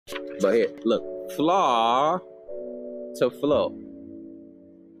But here, look, flaw to flow.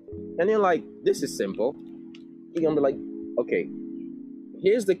 And you're like, this is simple. You're gonna be like, okay,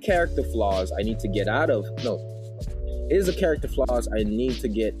 here's the character flaws I need to get out of. No, here's the character flaws I need to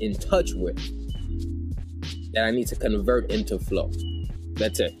get in touch with, that I need to convert into flow.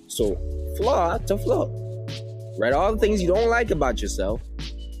 That's it. So, flaw to flow. Write all the things you don't like about yourself.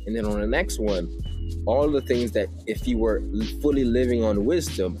 And then on the next one, all the things that if you were fully living on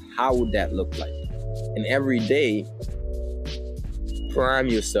wisdom, how would that look like? And every day, prime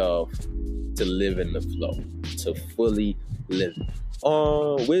yourself to live in the flow, to fully live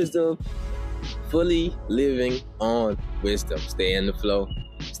on wisdom, fully living on wisdom. Stay in the flow,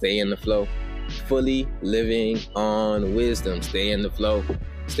 stay in the flow. Fully living on wisdom, stay in the flow,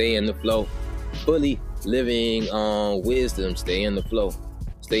 stay in the flow. Fully living on wisdom, stay in the flow,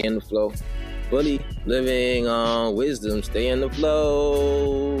 stay in the flow. Fully living on wisdom, stay in the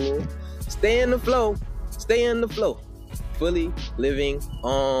flow, stay in the flow, stay in the flow. Fully living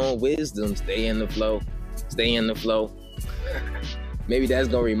on wisdom, stay in the flow, stay in the flow. Maybe that's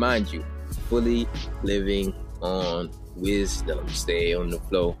gonna remind you. Fully living on wisdom, stay on the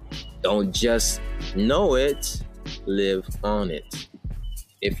flow. Don't just know it, live on it.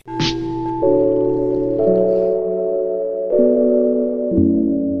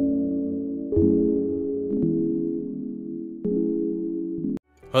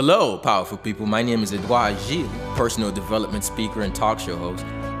 Hello, powerful people. My name is Edouard Gilles, personal development speaker and talk show host,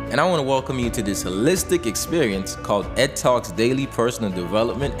 and I want to welcome you to this holistic experience called Ed Talks Daily Personal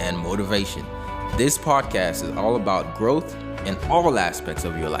Development and Motivation. This podcast is all about growth in all aspects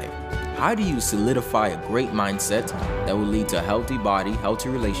of your life. How do you solidify a great mindset that will lead to a healthy body, healthy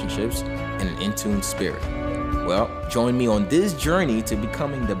relationships, and an in-tune spirit? Well, join me on this journey to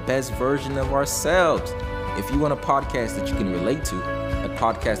becoming the best version of ourselves. If you want a podcast that you can relate to, a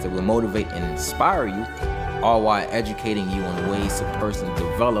podcast that will motivate and inspire you, all while educating you on ways to personally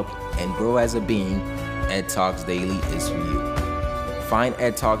develop and grow as a being, Ed Talks Daily is for you. Find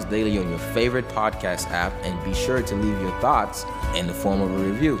Ed Talks Daily on your favorite podcast app and be sure to leave your thoughts in the form of a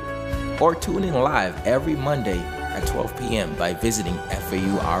review. Or tune in live every Monday at 12 p.m. by visiting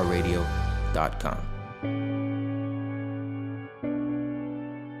faurradio.com.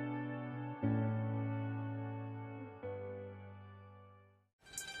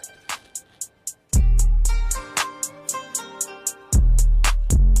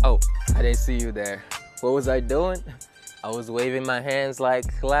 Oh, I didn't see you there. What was I doing? I was waving my hands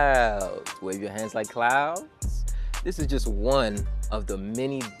like clouds. Wave your hands like clouds. This is just one of the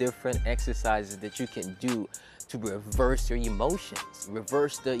many different exercises that you can do to reverse your emotions.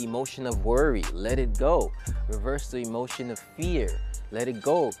 Reverse the emotion of worry, let it go. Reverse the emotion of fear, let it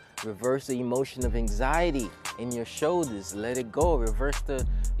go. Reverse the emotion of anxiety in your shoulders, let it go. Reverse the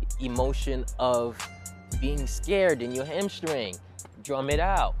emotion of being scared in your hamstring, drum it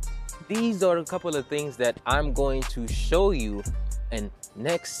out. These are a couple of things that I'm going to show you in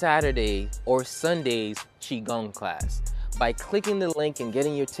next Saturday or Sunday's Qigong class. By clicking the link and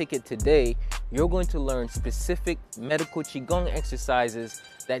getting your ticket today, you're going to learn specific medical Qigong exercises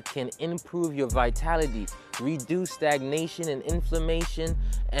that can improve your vitality, reduce stagnation and inflammation,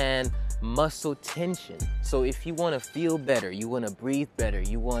 and muscle tension. So if you want to feel better, you want to breathe better,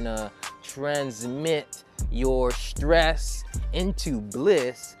 you want to transmit your stress into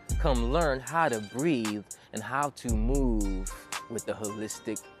bliss, come learn how to breathe and how to move with the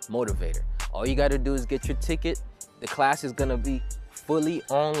Holistic Motivator. All you got to do is get your ticket. The class is going to be fully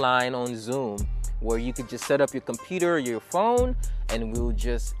online on Zoom, where you could just set up your computer or your phone and we'll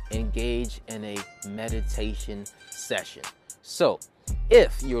just engage in a meditation session. So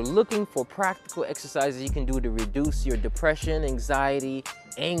if you're looking for practical exercises you can do to reduce your depression, anxiety,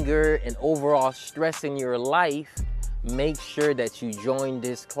 anger, and overall stress in your life, make sure that you join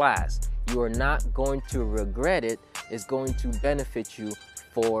this class. You are not going to regret it. It's going to benefit you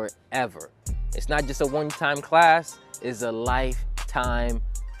forever. It's not just a one-time class, it's a lifetime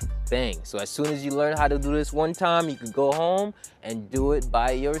thing. So as soon as you learn how to do this one time, you can go home and do it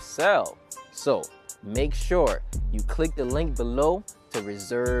by yourself. So make sure you click the link below to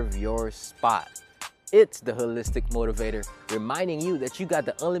reserve your spot. It's the Holistic Motivator, reminding you that you got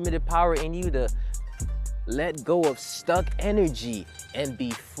the unlimited power in you to let go of stuck energy and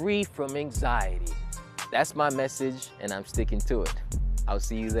be free from anxiety. That's my message, and I'm sticking to it. I'll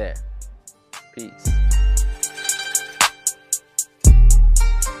see you there. Peace.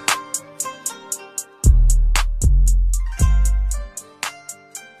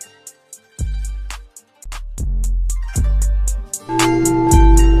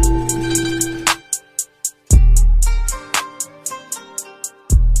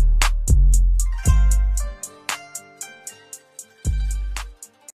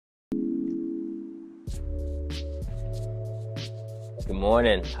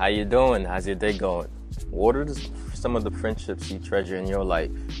 morning. How you doing? How's your day going? What are some of the friendships you treasure in your life?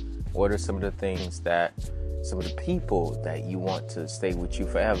 What are some of the things some of the people that you want to stay with you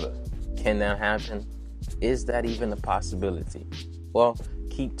forever? Can that happen? Is that even a possibility? Well,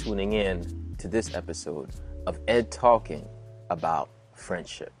 keep tuning in to this episode of Ed Talking about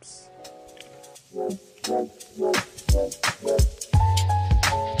friendships.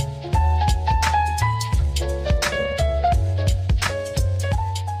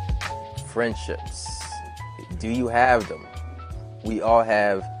 Friendships. Do you have them? We all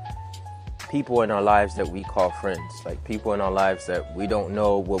have people in our lives that we call friends, like people in our lives that we don't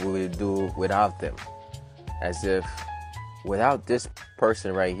know what we would do without them. As if without this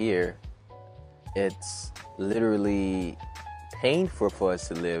person right here, it's literally painful for us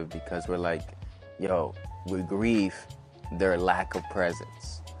to live because we're like, we grieve their lack of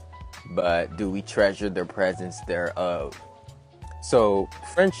presence. But do we treasure their presence thereof? So,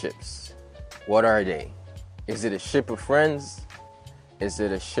 friendships, what are they? Is it a ship of friends? Is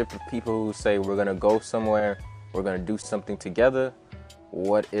it a ship of people who say we're going to go somewhere, we're going to do something together?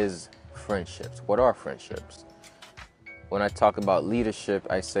 What is friendships? What are friendships? When I talk about leadership,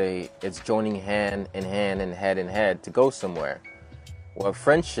 I say it's joining hand in hand and head in head to go somewhere. Well,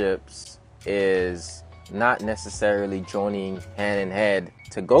 friendships is not necessarily joining hand in head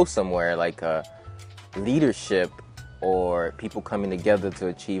to go somewhere like a leadership or people coming together to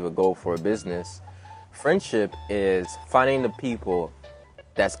achieve a goal for a business. Friendship is finding the people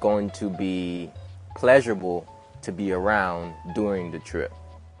that's going to be pleasurable to be around during the trip.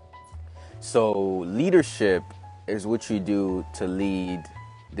 So leadership is what you do to lead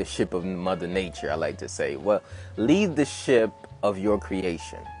the ship of Mother Nature, I like to say. Well, lead the ship of your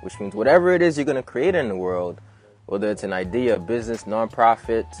creation, which means whatever it is you're going to create in the world, whether it's an idea, a business,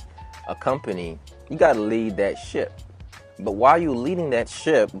 nonprofit, a company, you got to lead that ship. But while you're leading that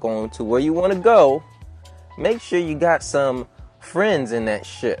ship going to where you want to go, make sure you got some friends in that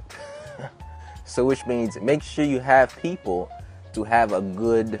ship. So which means make sure you have people to have a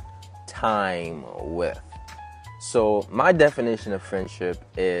good time with. So my definition of friendship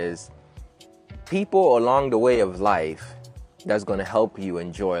is people along the way of life that's going to help you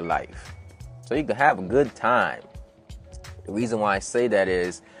enjoy life. So you can have a good time. The reason why I say that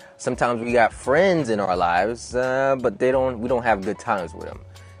is sometimes we got friends in our lives, but we don't have good times with them.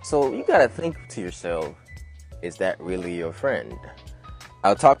 So you got to think to yourself, is that really your friend?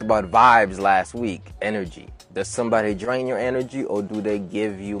 I talked about vibes last week, energy. Does somebody drain your energy or do they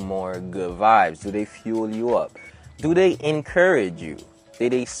give you more good vibes? Do they fuel you up? Do they encourage you? Do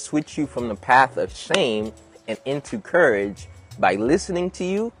they switch you from the path of shame and into courage by listening to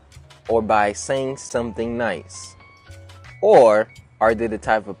you or by saying something nice? Or are they the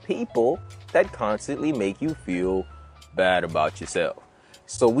type of people that constantly make you feel bad about yourself?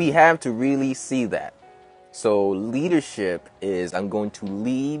 So we have to really see that. So leadership is I'm going to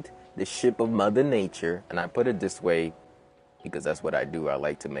lead the ship of Mother Nature. And I put it this way because that's what I do. I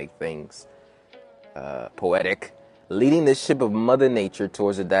like to make things poetic. Leading the ship of Mother Nature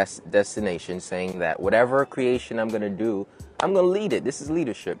towards a destination, saying that whatever creation I'm going to do, I'm going to lead it. This is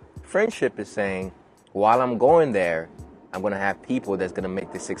leadership. Friendship is saying while I'm going there, I'm going to have people that's going to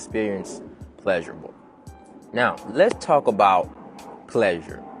make this experience pleasurable. Now, let's talk about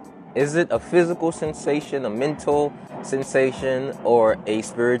pleasure. Is it a physical sensation, a mental sensation, or a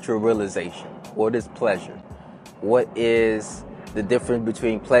spiritual realization? What is pleasure? What is the difference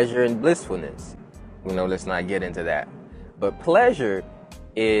between pleasure and blissfulness? Let's not get into that. But pleasure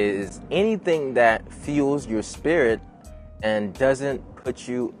is anything that fuels your spirit and doesn't put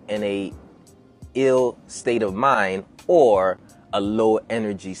you in a ill state of mind or a low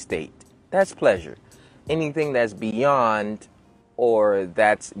energy state. That's pleasure. Anything that's beyond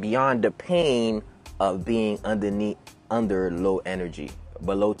the pain of being under low energy,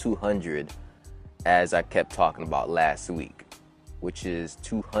 below 200, as I kept talking about last week, which is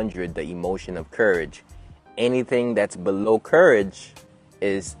 200, the emotion of courage. Anything that's below courage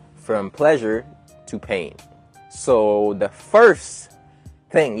is from pleasure to pain. So the first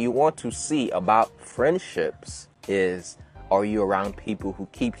thing you want to see about friendships is, are you around people who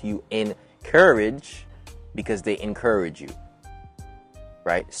keep you in courage because they encourage you?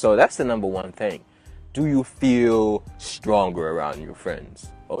 Right? So that's the number one thing. Do you feel stronger around your friends?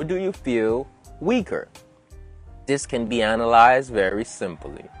 Or do you feel weaker? This can be analyzed very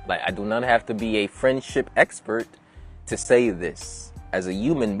simply. Like, I do not have to be a friendship expert to say this. As a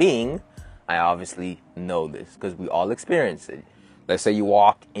human being, I obviously know this because we all experience it. Let's say you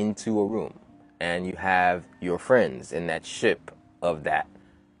walk into a room and you have your friends in that ship of that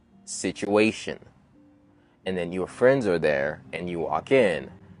situation. and then your friends are there and you walk in,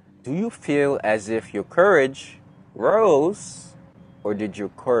 do you feel as if your courage rose or did your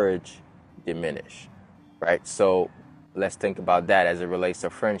courage diminish? Right? So let's think about that as it relates to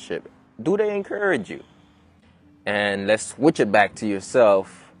friendship. Do they encourage you? And let's switch it back to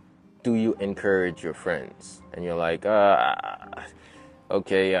yourself. Do you encourage your friends? And you're like,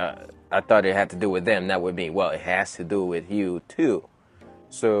 okay, I thought it had to do with them, not with me. Well, it has to do with you too.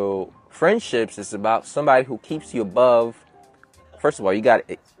 So friendships is about somebody who keeps you above. First of all, you got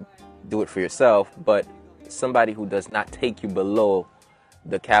to do it for yourself, but somebody who does not take you below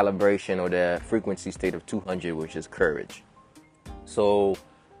the calibration or the frequency state of 200, which is courage. So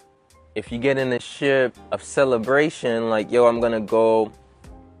if you get in the ship of celebration, like, yo, I'm going to go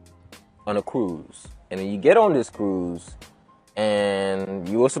on a cruise. And then you get on this cruise and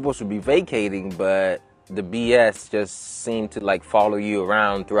you were supposed to be vacating, but the BS just seemed to like follow you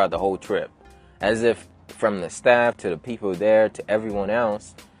around throughout the whole trip. As if from the staff to the people there to everyone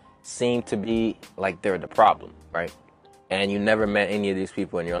else seemed to be like they're the problem, right? And you never met any of these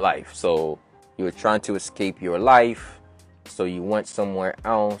people in your life. So you were trying to escape your life. So you went somewhere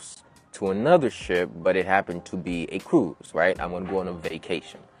else to another ship, but it happened to be a cruise, right? I'm going to go on a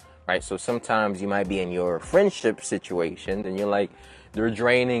vacation, right? So sometimes you might be in your friendship situation and you're like, they're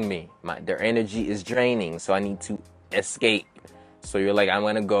draining me. Their energy is draining, so I need to escape. So you're like, I'm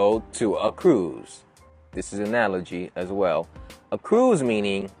going to go to a cruise. This is an analogy as well. A cruise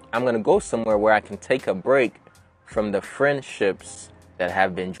meaning I'm going to go somewhere where I can take a break from the friendships that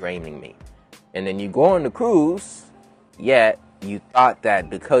have been draining me. And then you go on the cruise, yet you thought that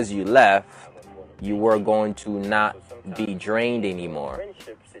because you left, you were going to not be drained anymore.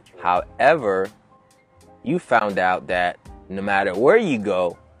 However, you found out that no matter where you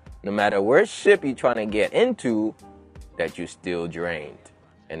go, no matter where ship you're trying to get into, that you're still drained.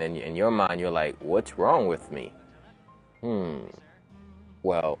 And then in your mind, you're like, what's wrong with me?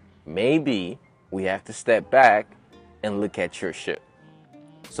 Well, maybe we have to step back and look at your ship.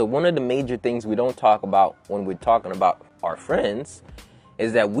 So one of the major things we don't talk about when we're talking about our friends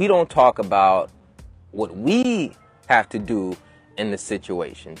is that we don't talk about what we have to do in the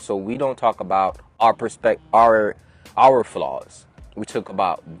situation. So we don't talk about our perspective, our flaws. We talk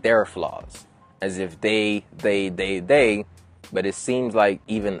about their flaws as if they, but it seems like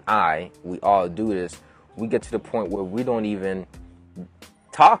even we all do this. We get to the point where we don't even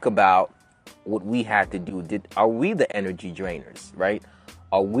talk about what we have to do. Are we the energy drainers, right?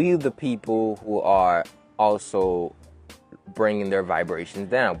 Are we the people who are also bringing their vibrations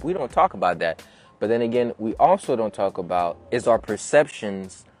down? We don't talk about that. But then again, we also don't talk about is our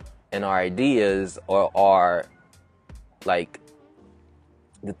perceptions and our ideas or our like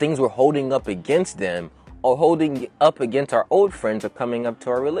the things we're holding up against them or holding up against our old friends or coming up to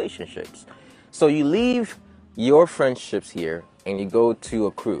our relationships. So you leave your friendships here and you go to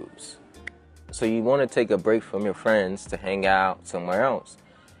a cruise. So you want to take a break from your friends to hang out somewhere else.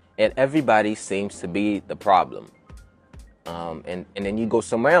 And everybody seems to be the problem. And then you go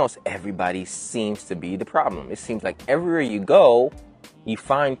somewhere else, everybody seems to be the problem. It seems like everywhere you go, you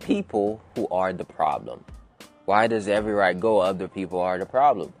find people who are the problem. Why does everywhere I go, other people are the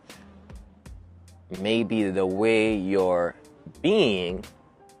problem? Maybe the way your being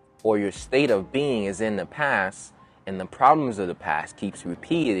or your state of being is in the past, and the problems of the past keeps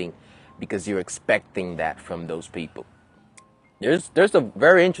repeating because you're expecting that from those people. There's a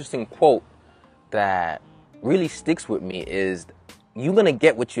very interesting quote that really sticks with me is you're going to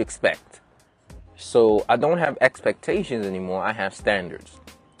get what you expect. So I don't have expectations anymore. I have standards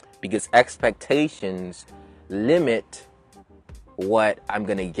because expectations limit what I'm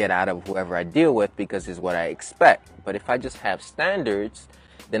going to get out of whoever I deal with because it's what I expect. But if I just have standards,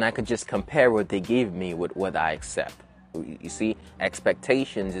 then I could just compare what they gave me with what I accept. You see,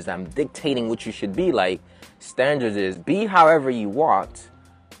 expectations is I'm dictating what you should be like. Standards is be however you want.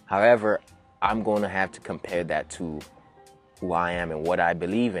 However, I'm going to have to compare that to who I am and what I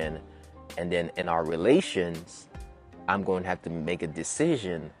believe in. And then in our relations, I'm going to have to make a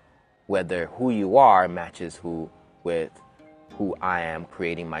decision whether who you are matches with who I am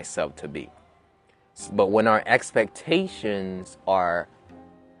creating myself to be. But when our expectations are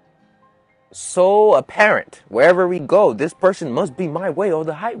so apparent, wherever we go, this person must be my way or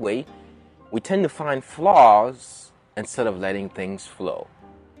the highway, we tend to find flaws instead of letting things flow.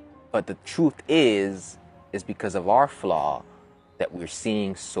 But the truth is because of our flaw that we're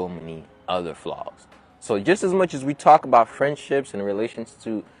seeing so many other flaws. So just as much as we talk about friendships and relations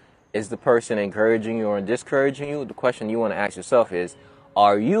to is the person encouraging you or discouraging you, the question you want to ask yourself is,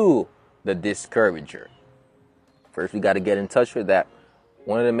 are you the discourager? First, we got to get in touch with that.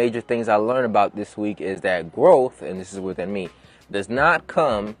 One of the major things I learned about this week is that growth, and this is within me, does not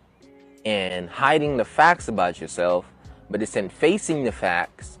come in hiding the facts about yourself, but it's in facing the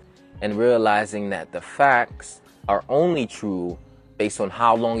facts and realizing that the facts are only true based on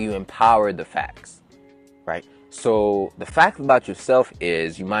how long you empower the facts, right? So the fact about yourself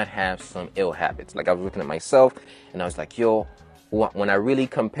is you might have some ill habits. Like I was looking at myself and I was like, yo, when I really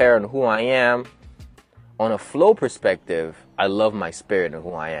compare on who I am, on a flow perspective, I love my spirit and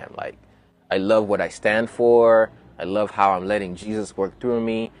who I am. Like, I love what I stand for. I love how I'm letting Jesus work through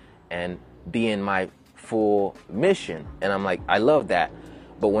me and be in my full mission. And I'm like, I love that.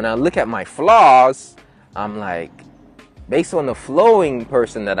 But when I look at my flaws, I'm like, based on the flowing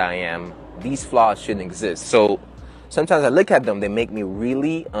person that I am, these flaws shouldn't exist. So sometimes I look at them, they make me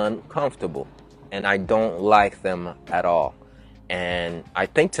really uncomfortable. And I don't like them at all. And I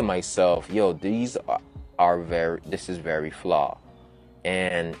think to myself, yo, this is very flawed.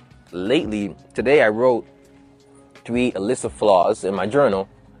 And lately, today I wrote a list of flaws in my journal,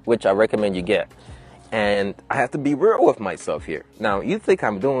 which I recommend you get. And I have to be real with myself here. Now, you think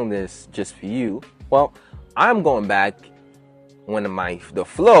I'm doing this just for you. Well, I'm going back when the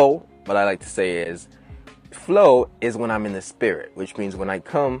flow, what I like to say is, flow is when I'm in the spirit, which means when I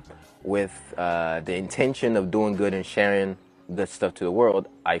come with the intention of doing good and sharing good stuff to the world,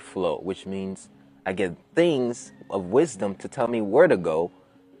 I flow, which means I get things of wisdom to tell me where to go.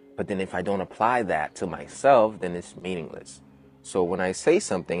 But then if I don't apply that to myself, then it's meaningless. So when I say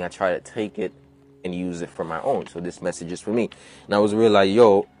something, I try to take it and use it for my own. So this message is for me. And I was really like,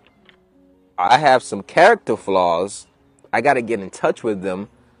 yo, I have some character flaws. I got to get in touch with them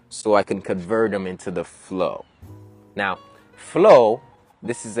so I can convert them into the flow. Now, flow,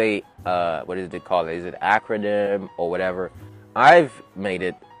 this is a, what is it called? Is it acronym or whatever? I've made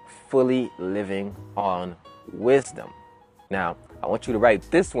it fully living on wisdom. Now, I want you to write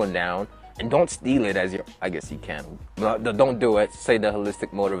this one down and don't steal it as your, I guess you can. Don't do it. Say the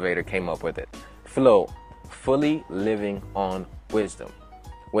Holistic Motivator came up with it. Flow, fully living on wisdom.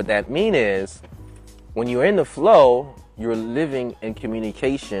 What that means is when you're in the flow, you're living in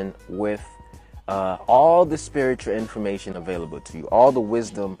communication with all the spiritual information available to you. All the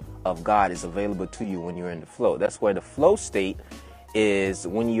wisdom of God is available to you when you're in the flow. That's where the flow state is,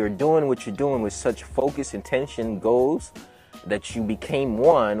 when you're doing what you're doing with such focus, intention, goals, that you became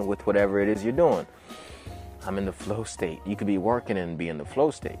one with whatever it is you're doing. I'm in the flow state. You could be working and be in the flow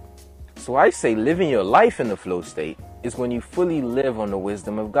state. So I say living your life in the flow state is when you fully live on the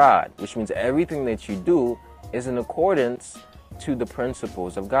wisdom of God, which means everything that you do is in accordance to the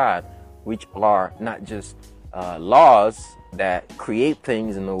principles of God, which are not just laws that create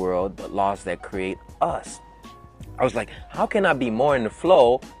things in the world, but laws that create us. I was like, how can I be more in the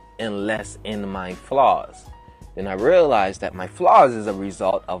flow and less in my flaws? Then I realized that my flaws is a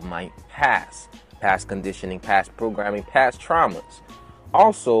result of my past conditioning, past programming, past traumas.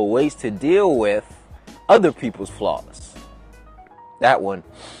 Also, ways to deal with other people's flaws. That one,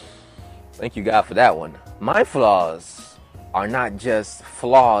 thank you God for that one. My flaws are not just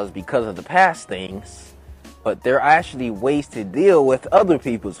flaws because of the past things, but they're actually ways to deal with other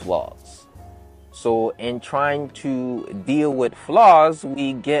people's flaws. So in trying to deal with flaws,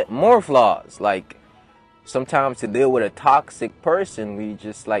 we get more flaws. Like sometimes to deal with a toxic person,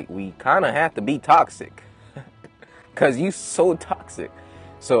 we kind of have to be toxic because you so toxic.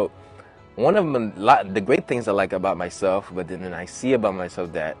 So one of the great things I like about myself, but then I see about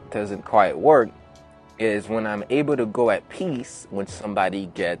myself that doesn't quite work, is when I'm able to go at peace when somebody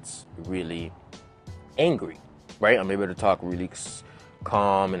gets really angry, right? I'm able to talk really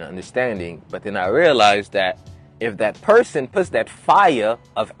calm and understanding, but then I realized that if that person puts that fire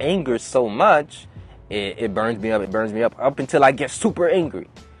of anger so much, it burns me up until I get super angry.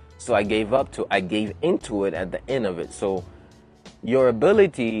 So I gave into it at the end of it. So your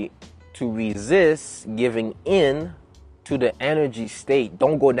ability to resist giving in to the energy state,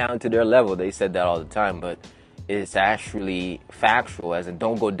 don't go down to their level. They said that all the time, but it's actually factual, as in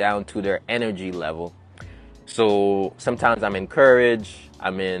don't go down to their energy level. So sometimes I'm in courage,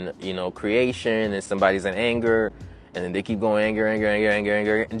 I'm in, creation, and somebody's in anger, and then they keep going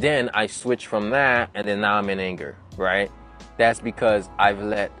anger. And then I switch from that, and then now I'm in anger, right? That's because I've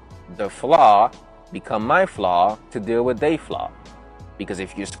let the flaw become my flaw to deal with their flaw. Because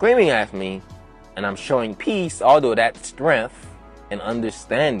if you're screaming at me and I'm showing peace, although that strength and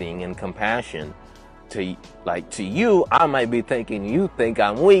understanding and compassion to you, I might be thinking you think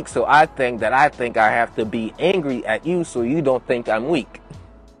I'm weak, so I think I have to be angry at you so you don't think I'm weak.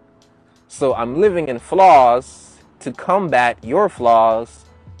 So I'm living in flaws to combat your flaws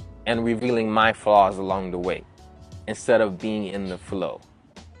and revealing my flaws along the way instead of being in the flow.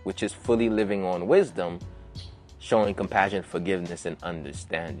 which is fully living on wisdom, showing compassion, forgiveness, and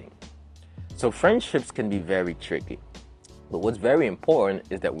understanding. So friendships can be very tricky. But what's very important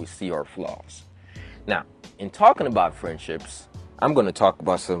is that we see our flaws. Now, in talking about friendships, I'm going to talk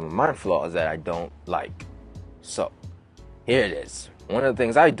about some of my flaws that I don't like. So, here it is. One of the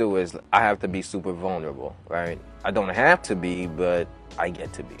things I do is I have to be super vulnerable, right? I don't have to be, but I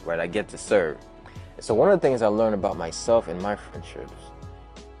get to be, right? I get to serve. So one of the things I learned about myself and my friendships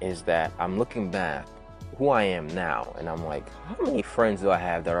is that I'm looking back who I am now, and I'm like, how many friends do I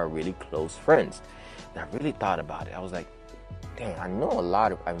have that are really close friends? And I really thought about it. I was like, dang, I've known a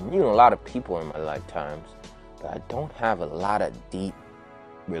lot of people in my lifetimes, but I don't have a lot of deep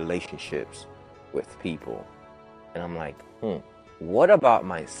relationships with people. And I'm like, what about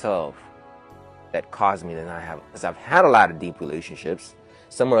myself that caused me to not have? Because I've had a lot of deep relationships.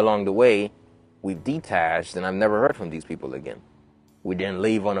 Somewhere along the way, we've detached, and I've never heard from these people again. We didn't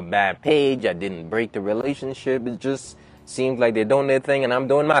leave on a bad page. I didn't break the relationship. It just seems like they're doing their thing and I'm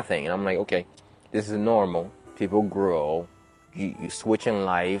doing my thing. And I'm like, okay, this is normal. People grow. You switch in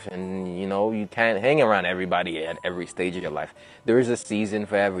life, and you can't hang around everybody at every stage of your life. There is a season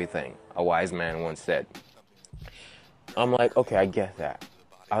for everything, a wise man once said. I'm like, okay, I get that.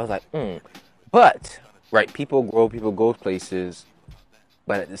 I was like, but, right, people grow, people go places,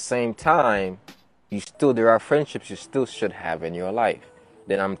 but at the same time, there are friendships you still should have in your life.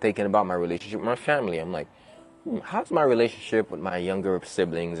 Then I'm thinking about my relationship with my family. I'm like, how's my relationship with my younger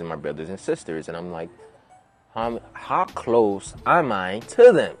siblings and my brothers and sisters? And I'm like, how close am I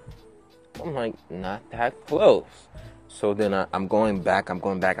to them? I'm like, not that close. So then I'm going back, I'm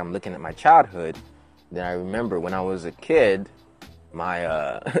looking at my childhood. Then I remember when I was a kid,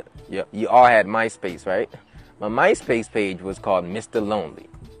 my, you all had MySpace, right? My MySpace page was called Mr. Lonely.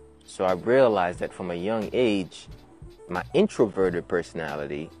 So I realized that from a young age, my introverted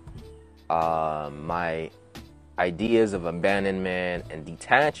personality, my ideas of abandonment and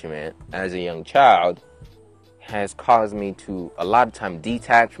detachment as a young child has caused me to a lot of time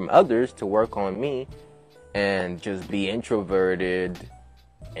detach from others to work on me and just be introverted,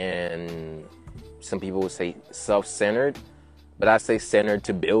 and some people would say self-centered, but I say centered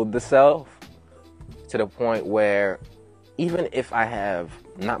to build the self, to the point where even if I have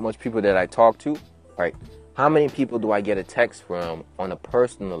not much people that I talk to, right? How many people do I get a text from on a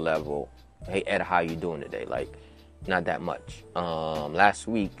personal level? Hey Ed, how you doing today? Like, not that much. Last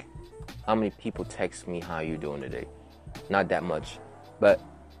week, how many people text me, how you doing today? Not that much. But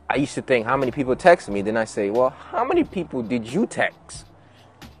I used to think, how many people text me? Then I say, well, how many people did you text?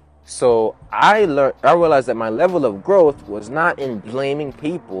 So I realized that my level of growth was not in blaming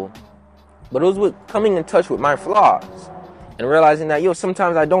people, but it was with coming in touch with my flaws and realizing that,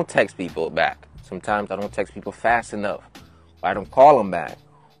 sometimes I don't text people back. Sometimes I don't text people fast enough. Or I don't call them back.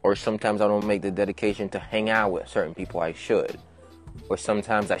 Or sometimes I don't make the dedication to hang out with certain people I should. Or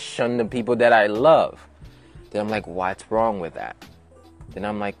sometimes I shun the people that I love. Then I'm like, what's wrong with that? Then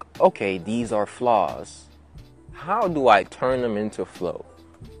I'm like, okay, these are flaws. How do I turn them into flow?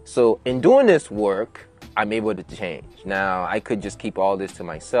 So in doing this work, I'm able to change. Now, I could just keep all this to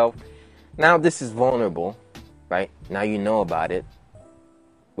myself. Now this is vulnerable, right? Now you know about it,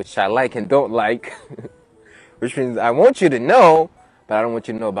 which I like and don't like, which means I want you to know, but I don't want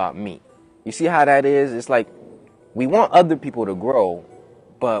you to know about me. You see how that is? It's like we want other people to grow,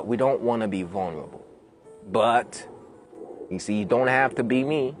 but we don't want to be vulnerable. But, you see, you don't have to be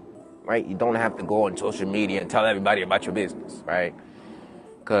me, right? You don't have to go on social media and tell everybody about your business, right?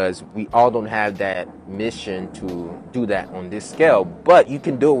 Because we all don't have that mission to do that on this scale, but you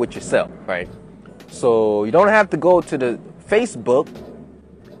can do it with yourself, right? So you don't have to go to the Facebook,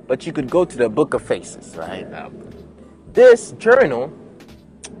 but you could go to the Book of Faces, right? Now, this journal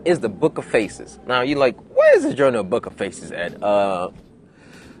is the Book of Faces. Now you're like, what is the journal Book of Faces, Ed?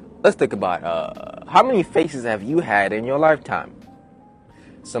 Let's think about how many faces have you had in your lifetime?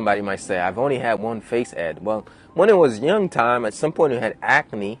 Somebody might say, I've only had one face, Ed. Well, when it was young time, at some point I had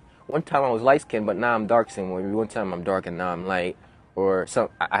acne. One time I was light skinned, but now I'm dark skinned. One time I'm dark and now I'm light. Or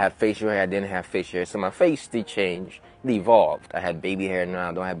I had facial hair, I didn't have facial hair. So my face did change. It evolved. I had baby hair, now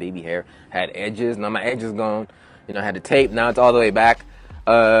I don't have baby hair. I had edges, now my edges gone. I had the tape, now it's all the way back.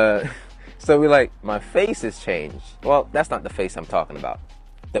 So we're like, my face has changed. Well, that's not the face I'm talking about.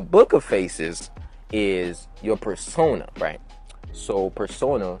 The Book of Faces is your persona, right? So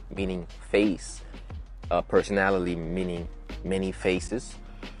persona meaning face, personality meaning many faces.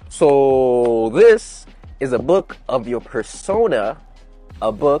 So this is a book of your persona,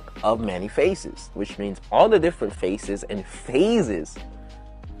 a book of many faces, which means all the different faces and phases.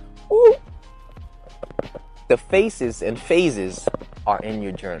 Ooh. The faces and phases are in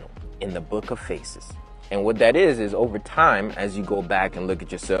your journal, in the book of faces. And what that is over time, as you go back and look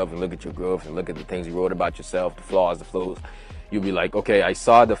at yourself and look at your growth and look at the things you wrote about yourself, the flaws, the flows, you'll be like, okay, I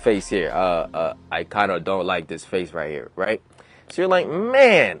saw the face here. I kind of don't like this face right here, right? So you're like,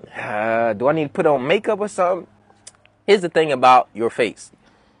 man, do I need to put on makeup or something? Here's the thing about your face.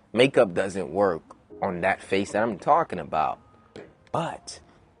 Makeup doesn't work on that face that I'm talking about. But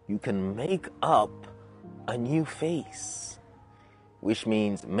you can make up a new face, which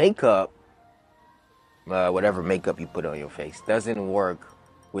means makeup, whatever makeup you put on your face, doesn't work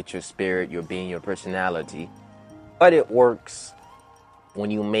with your spirit, your being, your personality, but it works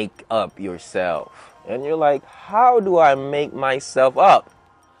when you make up yourself. And you're like, how do I make myself up?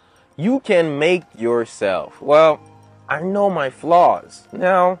 You can make yourself. Well, I know my flaws.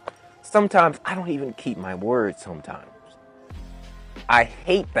 Now, sometimes I don't even keep my word sometimes. I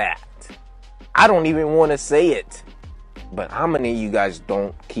hate that. I don't even want to say it. But how many of you guys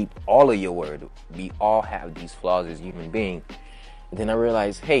don't keep all of your word? We all have these flaws as human beings. And then I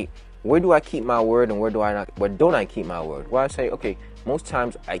realized, hey, where do I keep my word and where don't I keep my word? Well, I say, okay, most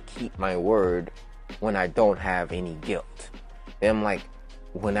times I keep my word when I don't have any guilt. And I'm like,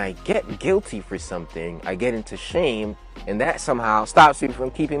 when I get guilty for something, I get into shame, and that somehow stops me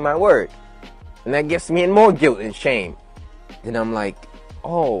from keeping my word. And that gets me in more guilt and shame. Then I'm like,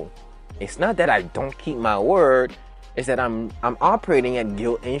 oh, it's not that I don't keep my word, it's that I'm operating at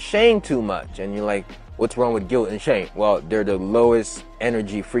guilt and shame too much. And you're like, what's wrong with guilt and shame? Well, they're the lowest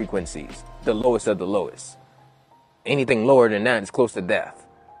energy frequencies, the lowest of the lowest. Anything lower than that is close to death.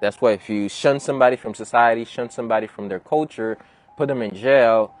 That's why if you shun somebody from society, shun somebody from their culture, put them in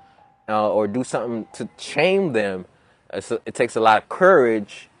jail, or do something to shame them, it takes a lot of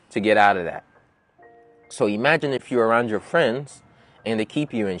courage to get out of that. So imagine if you're around your friends and they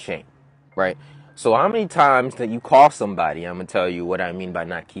keep you in shame, right? So how many times that you call somebody, I'm going to tell you what I mean by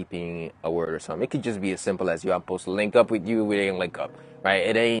not keeping a word or something. It could just be as simple as, yo, I'm supposed to link up with you, we didn't link up, right?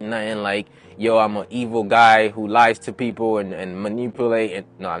 It ain't nothing like, yo, I'm an evil guy who lies to people and manipulate. And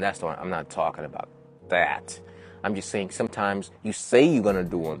no, I'm not talking about that. I'm just saying sometimes you say you're going to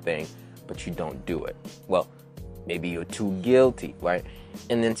do one thing, but you don't do it. Well, maybe you're too guilty, right?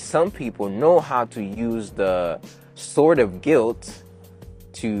 And then some people know how to use the sword of guilt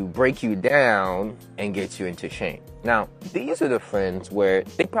to break you down and get you into shame. Now, these are the friends where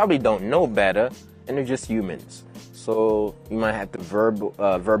they probably don't know better and they're just humans. So you might have to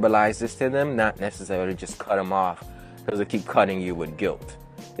verbalize this to them, not necessarily just cut them off because they keep cutting you with guilt.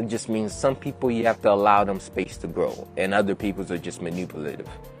 It just means some people you have to allow them space to grow, and other people are just manipulative.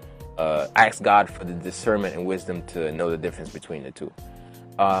 Ask God for the discernment and wisdom to know the difference between the two.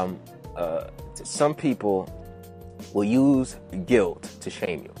 Some people will use guilt to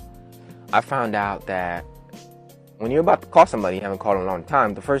shame you. I found out that when you're about to call somebody you haven't called in a long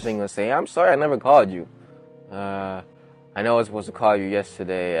time, the first thing you'll say, I'm sorry I never called you. I know I was supposed to call you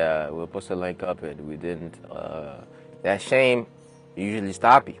yesterday. We were supposed to link up and we didn't. That shame usually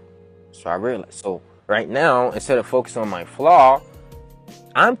stop you. So I realized. So right now, instead of focusing on my flaw,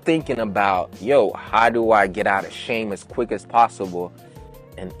 I'm thinking about, yo, how do I get out of shame as quick as possible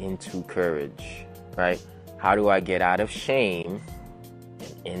and into courage, right? How do I get out of shame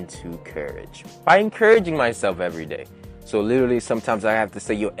and into courage? By encouraging myself every day. So literally sometimes I have to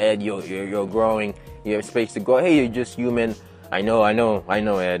say, yo, Ed, you're growing. You have space to go. Hey, you're just human. I know,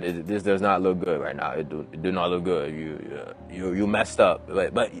 Ed. This does not look good right now. It do not look good. You messed up.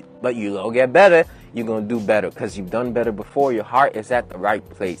 But you gonna get better. You're gonna do better because you've done better before. Your heart is at the right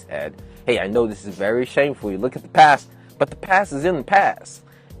place, Ed. Hey, I know this is very shameful. You look at the past, but the past is in the past.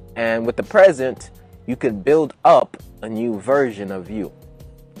 And with the present, you can build up a new version of you.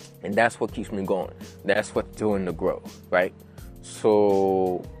 And that's what keeps me going. That's what's doing the growth, right?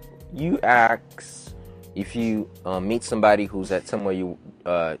 So you ask, if you meet somebody who's at somewhere you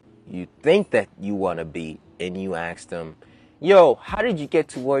think that you want to be, and you ask them, yo, how did you get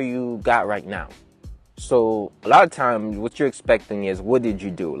to where you got right now? So a lot of times what you're expecting is, what did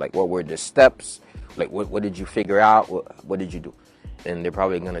you do? Like, what were the steps? Like, what did you figure out? What did you do? And they're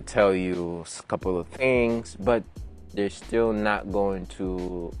probably going to tell you a couple of things, but they're still not going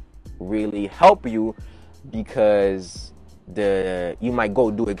to really help you, because you might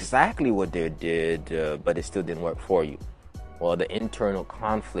go do exactly what they did, but it still didn't work for you. Well, the internal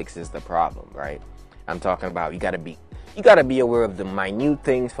conflicts is the problem, right? I'm talking about you got to be aware of the minute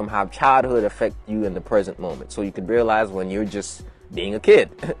things from how childhood affect you in the present moment, so you can realize when you're just being a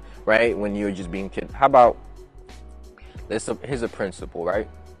kid, right? When you're just being a kid. How about here's a principle, right?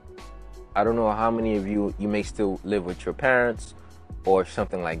 I don't know how many of you may still live with your parents or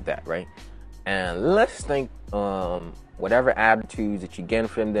something like that, right? And let's think whatever attitudes that you get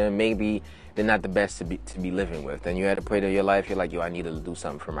from them, maybe they're not the best to be living with. And you had to pray to your life. You're like, yo, I need to do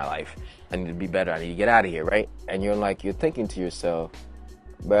something for my life. I need to be better. I need to get out of here, right? And you're thinking to yourself,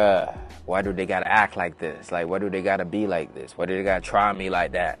 bruh, why do they gotta act like this? Like, why do they gotta be like this? Why do they gotta try me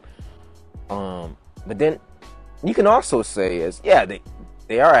like that? But then you can also say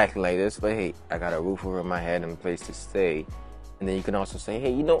they are acting like this, but hey, I got a roof over my head and a place to stay. And then you can also say,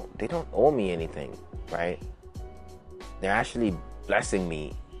 hey, they don't owe me anything, right? They're actually blessing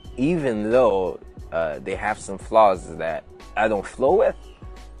me, even though they have some flaws that I don't flow with.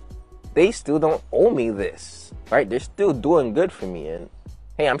 They still don't owe me this, right? They're still doing good for me. And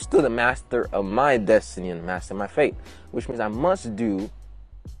hey, I'm still the master of my destiny and master of my fate, which means I must do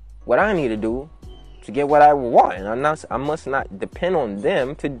what I need to do to get what I want. And I must not depend on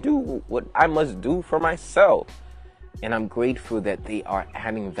them to do what I must do for myself. And I'm grateful that they are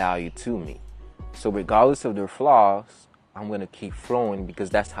adding value to me. So regardless of their flaws, I'm going to keep flowing because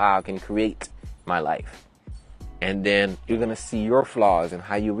that's how I can create my life. And then you're going to see your flaws and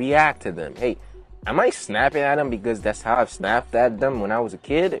how you react to them. Hey, am I snapping at them because that's how I've snapped at them when I was a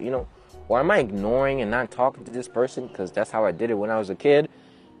kid? Or am I ignoring and not talking to this person because that's how I did it when I was a kid?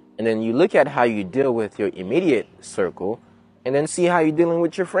 And then you look at how you deal with your immediate circle and then see how you're dealing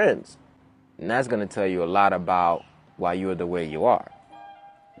with your friends. And that's going to tell you a lot about why you're the way you are.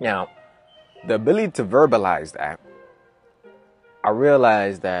 Now, the ability to verbalize that, I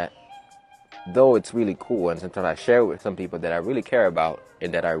realize that though it's really cool, and sometimes I share it with some people that I really care about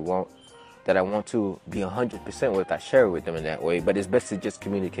and that I want to be 100% with, I share it with them in that way, but it's best to just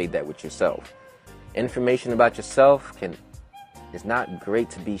communicate that with yourself. Information about yourself is not great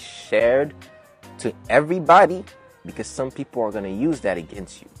to be shared to everybody because some people are going to use that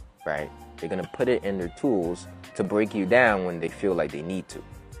against you, right? They're going to put it in their tools to break you down when they feel like they need to.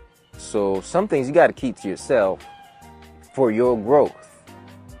 So some things you got to keep to yourself for your growth.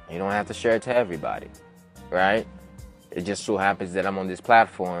 You don't have to share it to everybody, right? It just so happens that I'm on this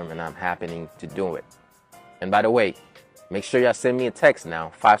platform and I'm happening to do it. And by the way, make sure y'all send me a text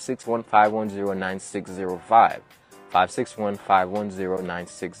now, 561-510-9605.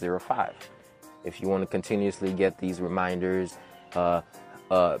 561-510-9605. If you want to continuously get these reminders,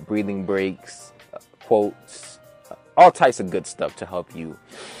 breathing breaks, quotes, all types of good stuff to help you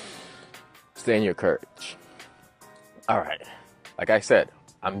stay in your courage. All right. Like I said,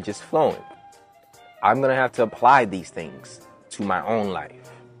 I'm just flowing. I'm going to have to apply these things to my own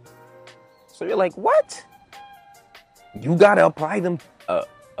life. So you're like, what? You got to apply them?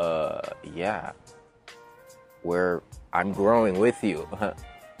 Yeah. Where I'm growing with you.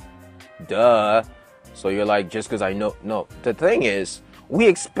 Duh. So you're like, just because I know. No. The thing is, we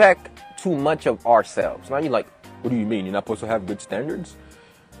expect too much of ourselves. Now you're like, what do you mean? You're not supposed to have good standards?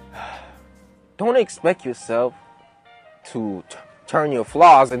 Don't expect yourself to turn your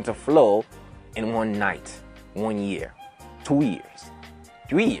flaws into flow in one night, 1 year, 2 years,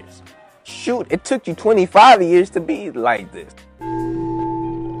 3 years. Shoot, it took you 25 years to be like this.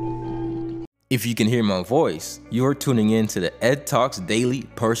 If you can hear my voice, you're tuning in to the Ed Talks Daily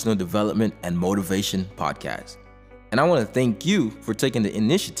Personal Development and Motivation Podcast. And I want to thank you for taking the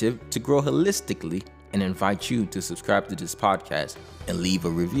initiative to grow holistically and invite you to subscribe to this podcast and leave a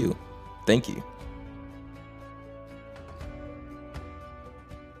review. Thank you.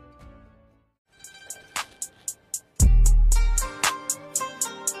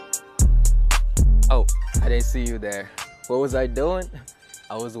 Oh, I didn't see you there. What was I doing?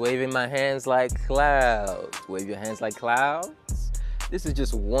 I was waving my hands like clouds. Wave your hands like clouds. This is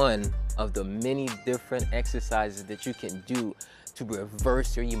just one of the many different exercises that you can do to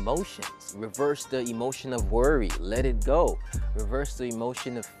reverse your emotions. Reverse the emotion of worry. Let it go. Reverse the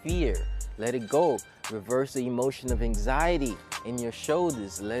emotion of fear. Let it go. Reverse the emotion of anxiety in your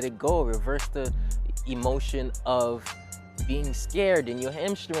shoulders. Let it go. Reverse the emotion of being scared in your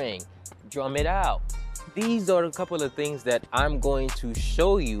hamstring. Drum it out. These are a couple of things that I'm going to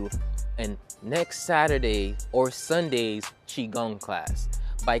show you in next Saturday or Sunday's Qigong class.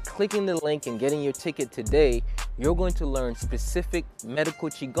 By clicking the link and getting your ticket today, you're going to learn specific medical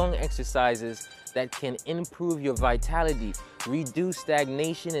Qigong exercises that can improve your vitality, reduce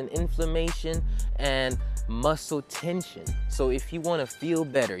stagnation and inflammation, and muscle tension. So if you want to feel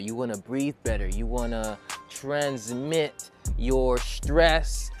better, you want to breathe better, you want to transmit your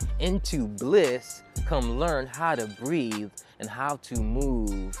stress into bliss, come learn how to breathe and how to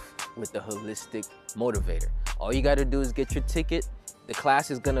move with the Holistic Motivator. All you got to do is get your ticket. The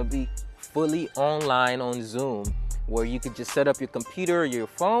class is going to be fully online on Zoom, where you could just set up your computer or your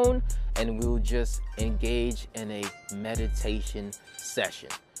phone and we'll just engage in a meditation session.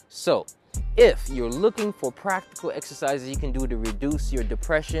 So If you're looking for practical exercises you can do to reduce your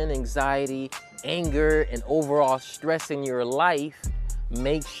depression, anxiety, anger, and overall stress in your life,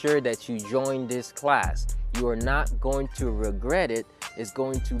 make sure that you join this class. You are not going to regret it. It's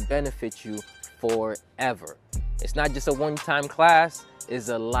going to benefit you forever. It's not just a one-time class, it's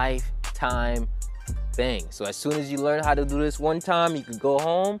a lifetime thing. So as soon as you learn how to do this one time, you can go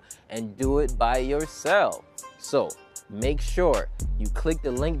home and do it by yourself. So make sure you click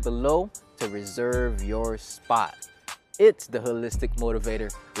the link below to reserve your spot. It's the Holistic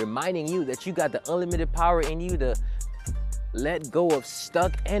Motivator, reminding you that you got the unlimited power in you to let go of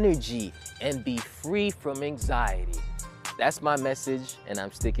stuck energy and be free from anxiety. That's my message, and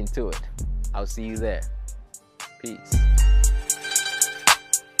I'm sticking to it. I'll see you there. Peace.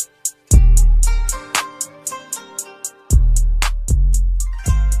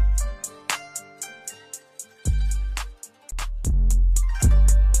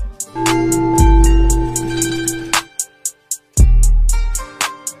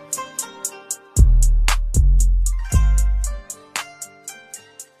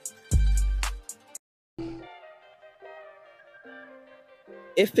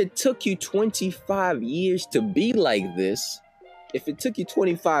 If it took you 25 years to be like this,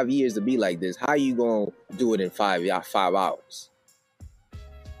 how you gonna do it in 5 hours?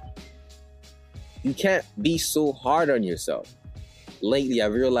 You can't be so hard on yourself. Lately,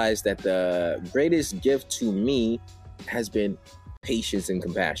 I've realized that the greatest gift to me has been patience and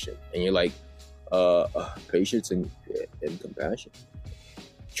compassion. And you're like, patience and compassion?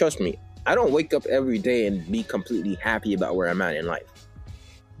 Trust me, I don't wake up every day and be completely happy about where I'm at in life.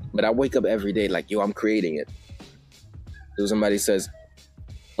 But I wake up every day like, yo, I'm creating it. So somebody says,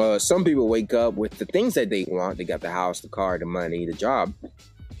 some people wake up with the things that they want. They got the house, the car, the money, the job.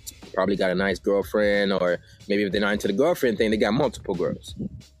 Probably got a nice girlfriend, or maybe if they're not into the girlfriend thing, they got multiple girls.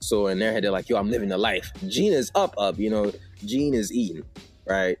 So in their head, they're like, yo, I'm living the life. Gene is up, Gene is eating,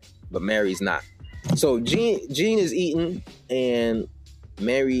 right? But Mary's not. So Gene is eating and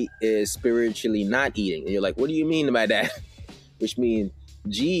Mary is spiritually not eating. And you're like, what do you mean by that? Which means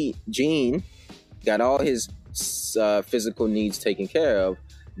Gene got all his physical needs taken care of,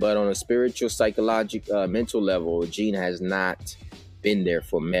 but on a spiritual, psychological, mental level, Gene has not been there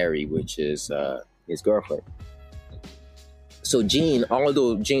for Mary, which is his girlfriend. So Gene,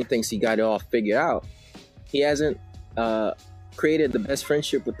 although Gene thinks he got it all figured out, he hasn't created the best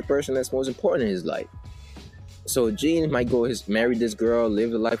friendship with the person that's most important in his life. So Gene might marry this girl,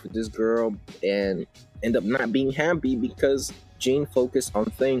 live the life with this girl, and end up not being happy because Gene focused on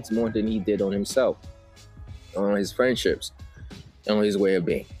things more than he did on himself, on his friendships, on his way of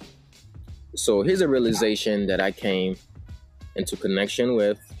being. So here's a realization that I came into connection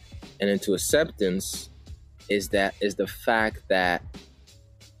with and into acceptance is the fact that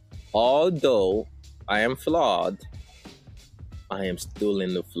although I am flawed, I am still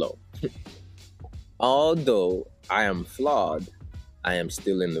in the flow. Although I am flawed, I am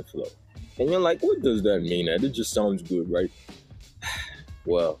still in the flow. And you're like, what does that mean? It just sounds good, right?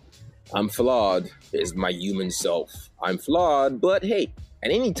 Well, I'm flawed is my human self. I'm flawed, but hey,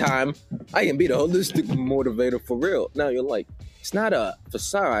 at any time, I can be the holistic motivator for real. Now you're like, it's not a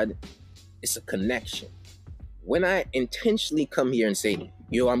facade, it's a connection. When I intentionally come here and say,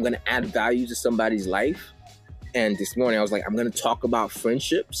 yo, I'm going to add value to somebody's life, and this morning I was like, I'm going to talk about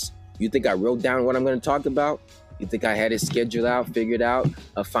friendships. You think I wrote down what I'm going to talk about? You think I had it scheduled out, figured out,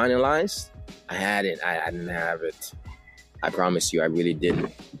 finalized? I hadn't. I didn't have it. I promise you, I really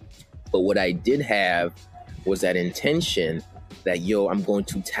didn't. But what I did have was that intention that, yo, I'm going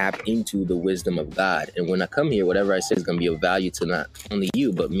to tap into the wisdom of God. And when I come here, whatever I say is going to be of value to not only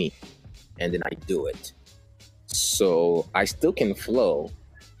you, but me. And then I do it. So I still can flow,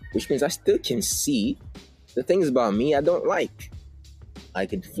 which means I still can see the things about me I don't like. I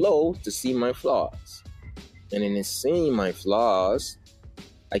can flow to see my flaws. And in seeing my flaws,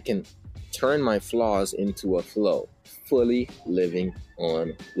 I can turn my flaws into a flow, fully living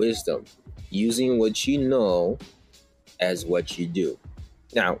on wisdom, using what you know as what you do.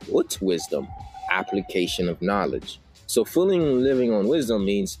 Now, what's wisdom? Application of knowledge. So fully living on wisdom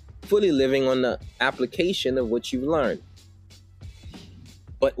means fully living on the application of what you've learned.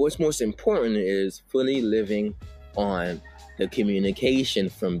 But what's most important is fully living on the communication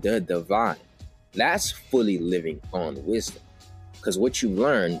from the divine. That's fully living on wisdom. Because what you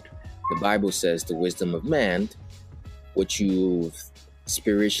learned, the Bible says the wisdom of man, what you've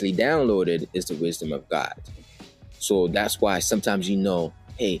spiritually downloaded is the wisdom of God. So that's why sometimes you know,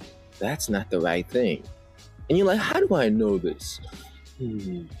 hey, that's not the right thing. And you're like, how do I know this?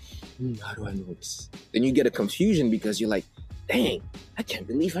 How do I know this? Then you get a confusion because you're like, dang, I can't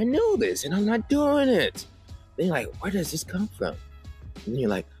believe I know this and I'm not doing it. Then you're like, where does this come from? And you're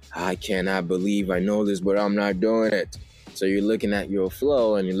like, I cannot believe I know this, but I'm not doing it. So you're looking at your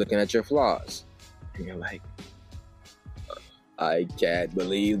flow and you're looking at your flaws. And you're like, I can't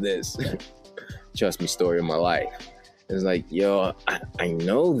believe this. Trust me, story of my life. It's like, yo, I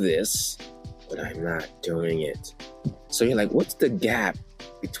know this, but I'm not doing it. So you're like, what's the gap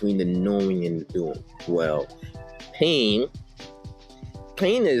between the knowing and the doing? Well, pain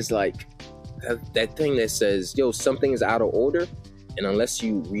is like that thing that says, yo, something is out of order, and unless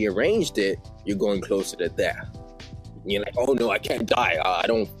you rearranged it, you're going closer to death. You're like, oh no, I can't die. I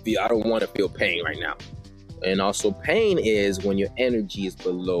don't want to feel pain right now. And also, pain is when your energy is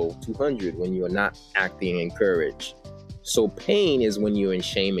below 200, when you're not acting in courage. So pain is when you're in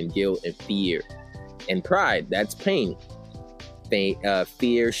shame and guilt and fear and pride. That's pain.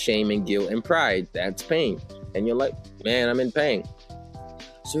 Fear, shame, and guilt and pride. That's pain. And you're like, man, I'm in pain.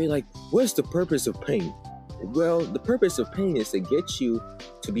 So you're like, what's the purpose of pain? Well, the purpose of pain is to get you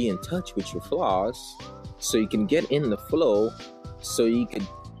to be in touch with your flaws so you can get in the flow so you can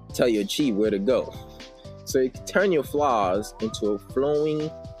tell your chi where to go. So you can turn your flaws into a flowing,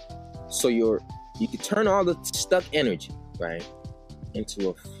 so you can turn all the stuck energy, right, into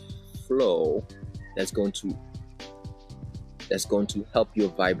a flow that's going to help your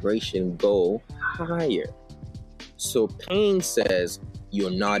vibration go higher. So pain says,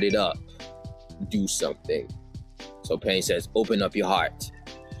 you're knotted up, do something. So pain says, open up your heart.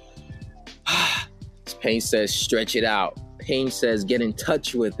 Pain says, stretch it out. Pain says, get in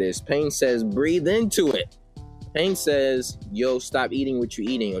touch with this. Pain says, breathe into it. Pain says, yo, stop eating what you're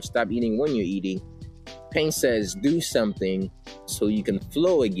eating, or stop eating when you're eating. Pain says, do something so you can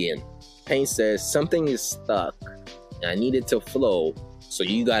flow again. Pain says, something is stuck and I need it to flow. So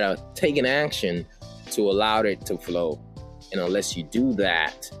you gotta take an action to allow it to flow. And unless you do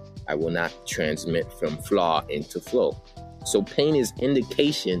that, I will not transmit from flaw into flow. So pain is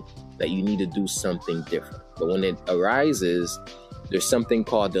indication that you need to do something different. But when it arises, there's something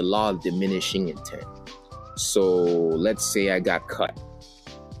called the law of diminishing intent. So let's say I got cut.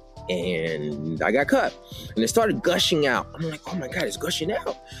 And it started gushing out. I'm like, oh my God, it's gushing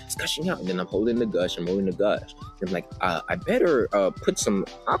out. It's gushing out. And then I'm holding the gush. And I'm like, I better put some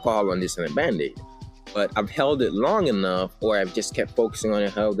alcohol on this and a Band-Aid. But I've held it long enough, or I've just kept focusing on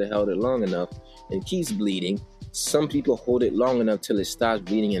it, held it long enough, and it keeps bleeding. Some people hold it long enough till it stops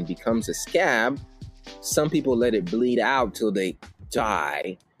bleeding and becomes a scab. Some people let it bleed out till they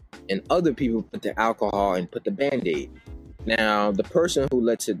die. And other people put the alcohol and put the Band-Aid. Now, the person who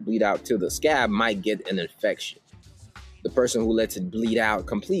lets it bleed out till the scab might get an infection. The person who lets it bleed out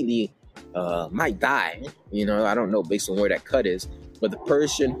completely might die. You know, I don't know based on where that cut is. But the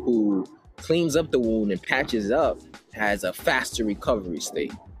person who cleans up the wound and patches up has a faster recovery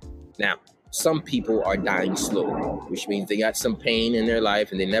state. Now, some people are dying slow, which means they got some pain in their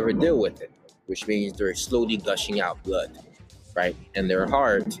life and they never deal with it, which means they're slowly gushing out blood, right? And their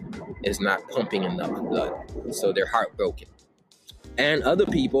heart is not pumping enough blood, so they're heartbroken. And other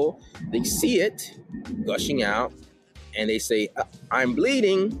people, they see it gushing out and they say, I'm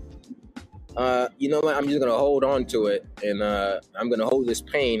bleeding. You know what? I'm just going to hold on to it, and I'm going to hold this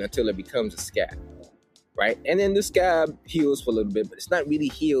pain until it becomes a scab, right? And then the scab heals for a little bit, but it's not really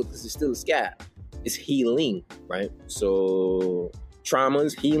healed because it's still a scab. It's healing, right? So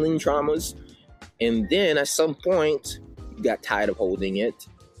healing traumas. And then at some point, you got tired of holding it,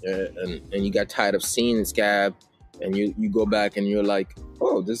 and you got tired of seeing the scab, and you go back and you're like,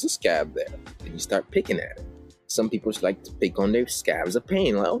 oh, there's a scab there. And you start picking at it. Some people just like to pick on their scabs of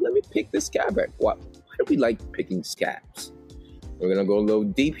pain. Like, oh, let me pick this scab back. Why do we like picking scabs? We're going to go a little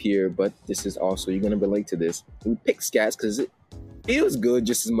deep here, but this is also, you're going to relate to this. We pick scabs because it feels good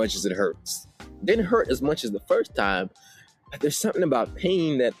just as much as it hurts. It didn't hurt as much as the first time, but there's something about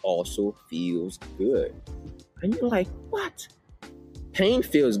pain that also feels good. And you're like, what? Pain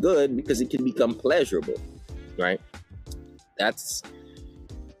feels good because it can become pleasurable, right? I'm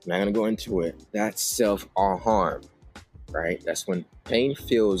not going to go into it. That's self-harm, right? That's when pain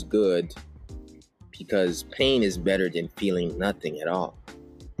feels good, because pain is better than feeling nothing at all.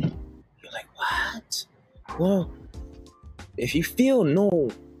 You're like, what? Well, if you feel no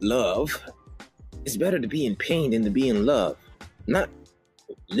love, it's better to be in pain than to be in love. Not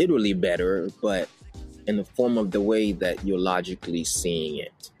literally better, but in the form of the way that you're logically seeing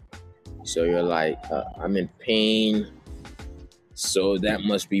it. So you're like, I'm in pain, so that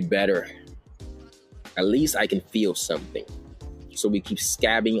must be better. At least I can feel something. So we keep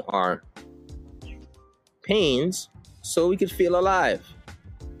scabbing our pains so we could feel alive.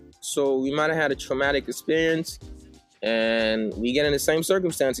 So we might have had a traumatic experience, and we get in the same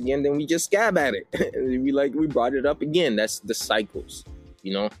circumstance again, then we just scab at it. we brought it up again. That's the cycles.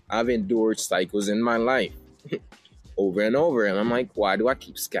 I've endured cycles in my life over and over, and I'm like, why do I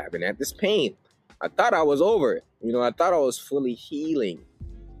keep scabbing at this pain? I thought I was over it. I thought I was fully healing.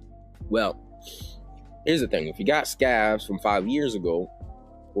 Well, here's the thing. If you got scabs from 5 years ago,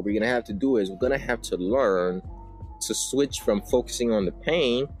 what we're going to have to do is we're going to have to learn to switch from focusing on the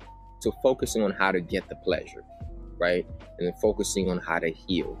pain to focusing on how to get the pleasure, right? And then focusing on how to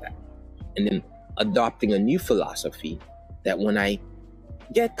heal that. And then adopting a new philosophy that when I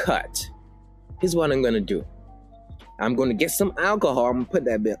get cut, here's what I'm going to do. I'm going to get some alcohol. I'm going to put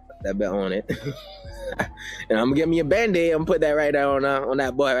that bit on it. And I'm going to get me a Band-Aid. I'm going to put that right there on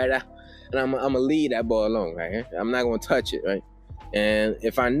that boy right there. And I'm going to leave that boy alone, right? I'm not going to touch it, right? And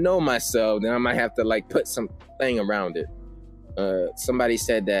if I know myself, then I might have to put something around it. Somebody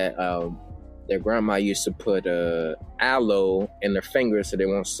said that their grandma used to put aloe in their fingers so they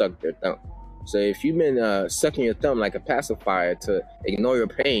won't suck their thumb. So if you've been sucking your thumb like a pacifier to ignore your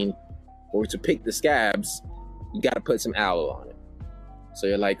pain or to pick the scabs, you got to put some aloe on it. So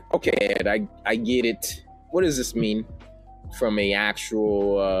you're like, okay, Ed, I get it. What does this mean from a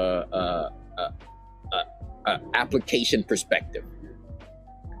actual application perspective?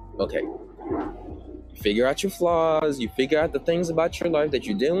 Okay. You figure out your flaws. You figure out the things about your life that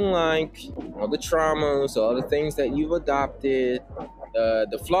you didn't like, all the traumas, all the things that you've adopted,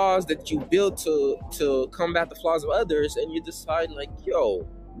 the flaws that you built to combat the flaws of others, and you decide yo,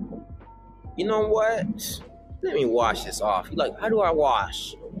 you know what? Let me wash this off. You're like, how do I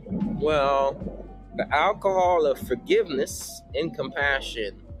wash? Well, the alcohol of forgiveness and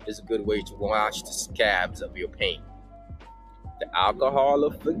compassion is a good way to wash the scabs of your pain. The alcohol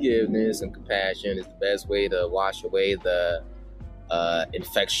of forgiveness and compassion is the best way to wash away the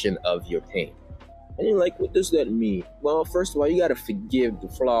infection of your pain. And you're like, what does that mean? Well, first of all, you got to forgive the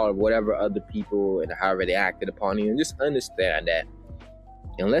flaw of whatever other people and however they acted upon you, and just understand that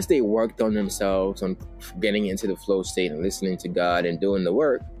unless they worked on themselves, on getting into the flow state and listening to God and doing the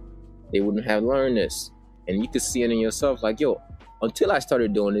work, they wouldn't have learned this. And you could see it in yourself until I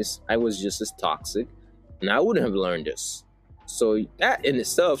started doing this, I was just as toxic, and I wouldn't have learned this. So that in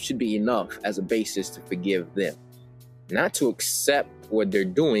itself should be enough as a basis to forgive them. Not to accept what they're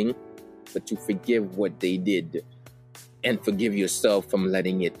doing, but to forgive what they did and forgive yourself from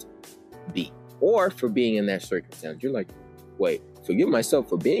letting it be or for being in that circumstance. You're like, wait, forgive myself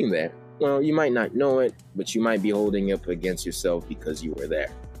for being there. Well, you might not know it, but you might be holding it up against yourself because you were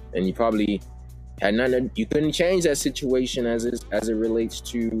there. And you probably had nothing. You couldn't change that situation as it relates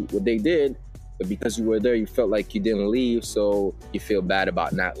to what they did. But because you were there, you felt like you didn't leave, so you feel bad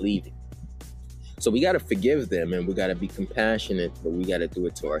about not leaving. So we got to forgive them, and we got to be compassionate, but we got to do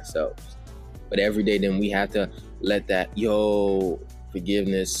it to ourselves. But every day, then we have to let that,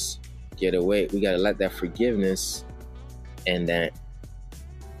 forgiveness get away. We got to let that forgiveness and that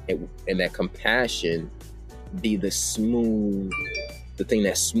compassion be the thing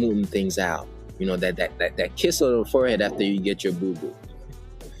that smoothing things out. That kiss on the forehead after you get your boo-boo.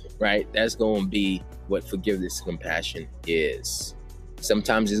 Right? That's going to be what forgiveness and compassion is.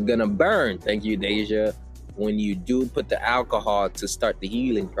 Sometimes it's going to burn. Thank you, Deja. When you do put the alcohol to start the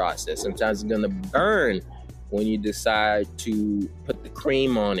healing process. Sometimes it's going to burn when you decide to put the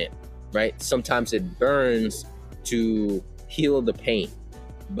cream on it, right? Sometimes it burns to heal the pain.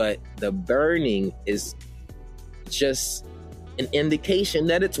 But the burning is just an indication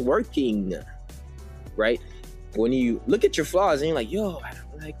that it's working, right? When you look at your flaws and you're like, I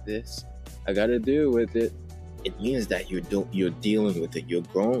don't like this, I gotta deal with it, it means that you're dealing with it, you're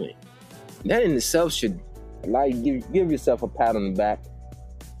growing. That in itself should allow you give yourself a pat on the back.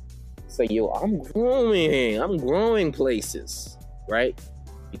 Say, I'm growing places, right?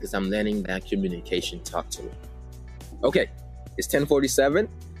 Because I'm letting that communication talk to me. Okay, it's 10:47.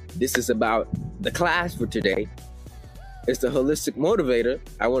 This is about the class for today. It's the Holistic Motivator.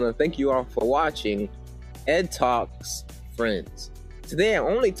 I want to thank you all for watching Ed Talks Friends. Today I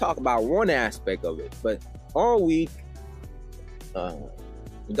only talk about one aspect of it, but all week,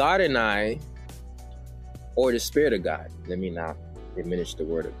 God and I, or the Spirit of God, let me not diminish the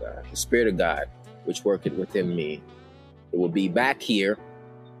word of God, the Spirit of God, which worketh within me, it will be back here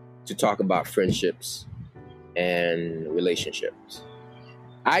to talk about friendships and relationships.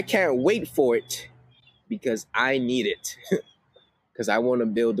 I can't wait for it because I need it. Because I want to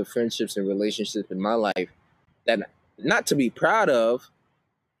build the friendships and relationships in my life that not to be proud of,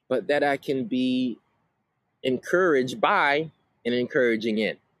 but that I can be encouraged by and encouraging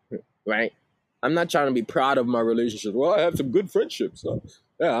in, right? I'm not trying to be proud of my relationship. Well, I have some good friendships.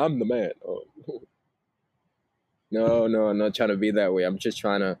 Yeah, I'm the man. No, I'm not trying to be that way. I'm just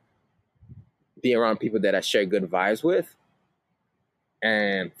trying to be around people that I share good vibes with,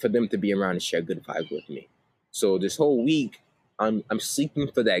 and for them to be around and share good vibes with me. So this whole week, I'm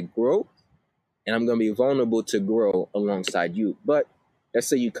seeking for that growth, and I'm gonna be vulnerable to grow alongside you. But let's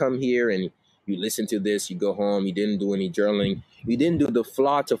say you come here and you listen to this, you go home, you didn't do any journaling, you didn't do the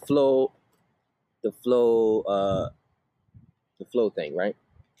flow thing, right?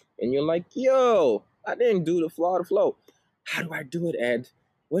 And you're like, yo, I didn't do the flow. How do I do it, Ed?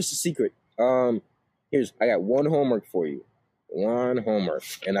 What's the secret? I got one homework for you. One homework.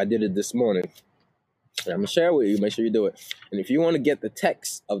 And I did it this morning. And I'm going to share it with you. Make sure you do it. And if you want to get the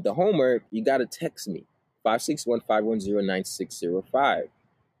text of the homework, you got to text me. 561-510-9605.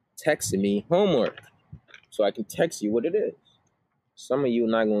 Text me homework so I can text you what it is. Some of you are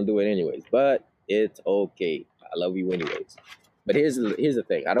not going to do it anyways, but it's okay. I love you anyways. But here's the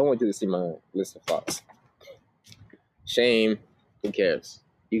thing. I don't want you to see my list of flaws. Shame. Who cares?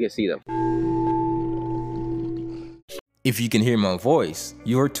 You can see them. If you can hear my voice,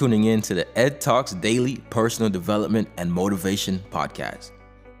 you're tuning in to the Ed Talks Daily Personal Development and Motivation Podcast.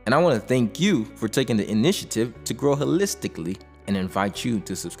 And I want to thank you for taking the initiative to grow holistically and invite you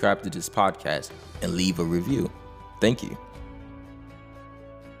to subscribe to this podcast and leave a review. Thank you.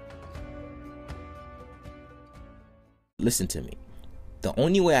 Listen to me. The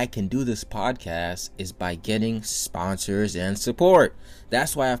only way I can do this podcast is by getting sponsors and support.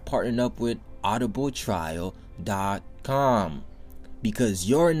 That's why I've partnered up with audibletrial.com, because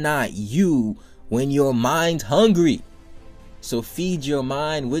you're not you when your mind's hungry. So feed your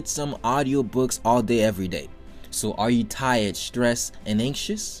mind with some audiobooks all day, every day. So are you tired, stressed, and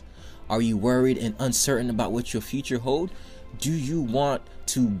anxious? Are you worried and uncertain about what your future holds? Do you want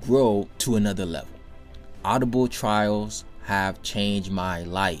to grow to another level? Audible trials have changed my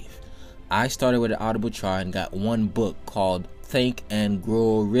life. I started with an Audible trial and got one book called Think and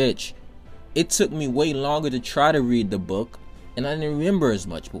Grow Rich. It took me way longer to try to read the book, and I didn't remember as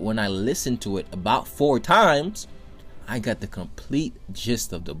much, but when I listened to it about 4 times, I got the complete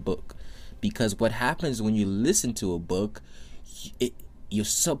gist of the book. Because what happens when you listen to a book, your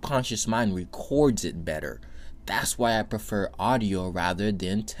subconscious mind records it better. That's why I prefer audio rather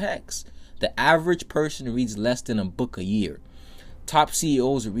than text. The average person reads less than a book a year. Top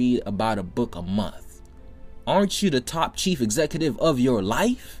CEOs read about a book a month. Aren't you the top chief executive of your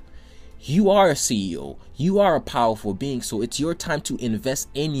life? You are a CEO. You are a powerful being, so it's your time to invest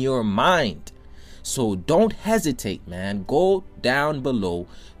in your mind. So don't hesitate, man. Go down below.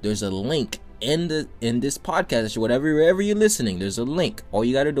 There's a link in this podcast, wherever you're listening. There's a link. All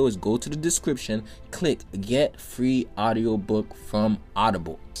you got to do is go to the description, click get free audiobook from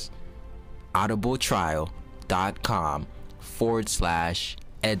Audible.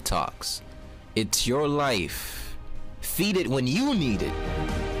 audibletrial.com/edtalks. It's your life. Feed it when you need it.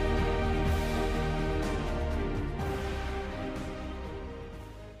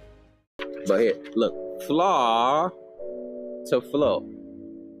 But here, look, flaw to flow.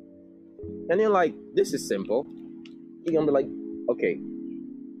 And you're like, this is simple. You're gonna be like, okay,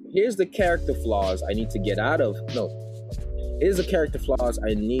 here's the character flaws I need to get out of. No, here's the character flaws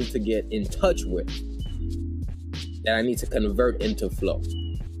I need to get in touch with, that I need to convert into flow.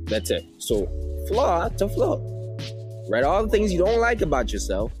 That's it. So, flaw to flow. Write all the things you don't like about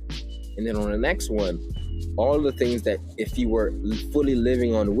yourself, and then on the next one, all the things that if you were fully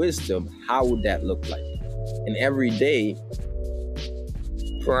living on wisdom, how would that look like? And every day,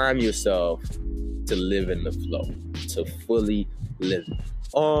 prime yourself to live in the flow, to fully live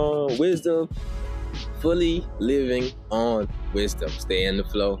on wisdom, fully living on wisdom. Stay in the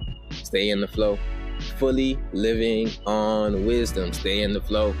flow, stay in the flow, fully living on wisdom. Stay in the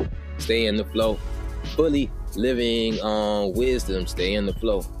flow, stay in the flow, fully living on wisdom. Stay in the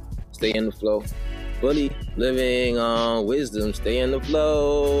flow, stay in the flow, fully living on wisdom. Stay in the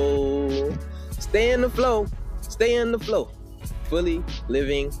flow, stay in the flow, stay in the flow, fully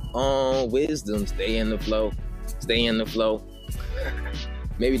living on wisdom. Stay in the flow, stay in the flow.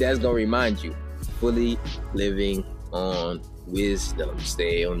 Maybe that's gonna remind you. Fully living on wisdom.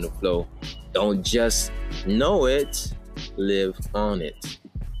 Stay on the flow. Don't just know it, live on it.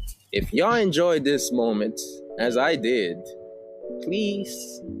 If y'all enjoyed this moment, as I did,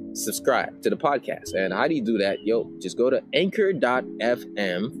 please subscribe to the podcast. And how do you do that? Just go to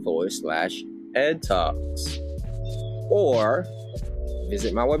anchor.fm/edtalks, or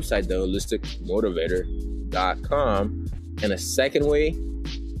visit my website, theholisticmotivator.com. And a second way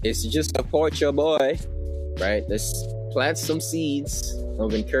is to just support your boy, right? Let's plant some seeds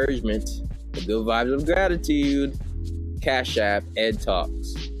of encouragement, the good vibes of gratitude. Cash App, Ed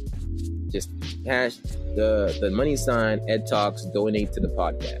Talks. Just the money sign Ed Talks, donate to the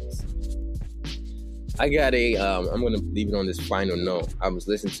podcast. I got I'm going to leave it on this final note. I was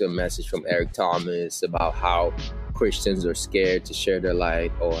listening to a message from Eric Thomas about how Christians are scared to share their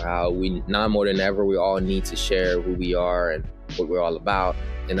light, or how we, now more than ever, we all need to share who we are and what we're all about.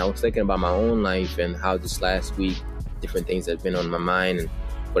 And I was thinking about my own life and how this last week, different things have been on my mind and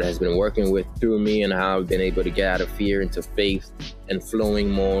what has been working through me, and how I've been able to get out of fear into faith and flowing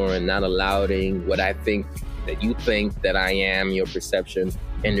more, and not allowing what I think that you think that I am, your perception,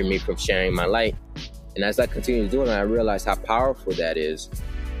 hinder me from sharing my light. And as I continue to do it, I realized how powerful that is.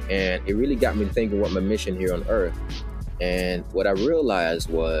 And it really got me thinking what my mission here on earth. And what I realized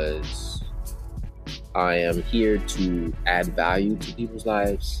was I am here to add value to people's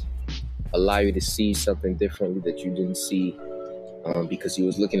lives, allow you to see something differently that you didn't see because you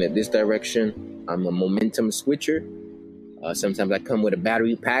was looking at this direction. I'm a momentum switcher. Sometimes I come with a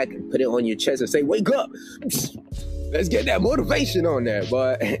battery pack and put it on your chest and say, wake up, let's get that motivation on there.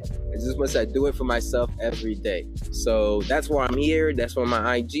 But it's just once I do it for myself every day. So that's why I'm here. That's why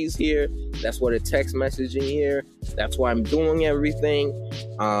my IG's here. That's why the text messaging here. That's why I'm doing everything.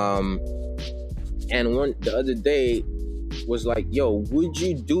 And the other day was like, yo, would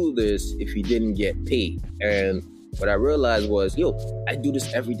you do this if you didn't get paid? And what I realized was, yo, I do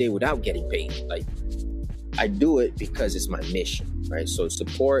this every day without getting paid. Like, I do it because it's my mission, right? So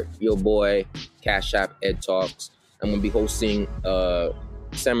support your boy, Cash App, Ed Talks. I'm going to be hosting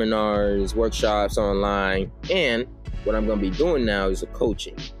seminars, workshops online. And what I'm going to be doing now is a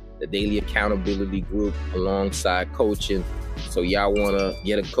coaching, the daily accountability group alongside coaching. So y'all want to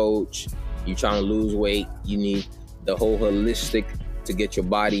get a coach, you trying to lose weight, you need the whole holistic to get your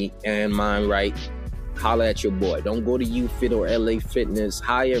body and mind right, holler at your boy. Don't go to YouFit or LA Fitness.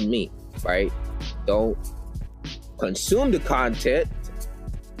 Hire me, right? Don't consume the content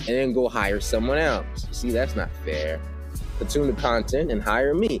and then go hire someone else. See, that's not fair. Consume the content and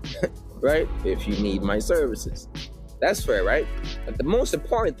hire me, right? If you need my services. That's fair, right? But the most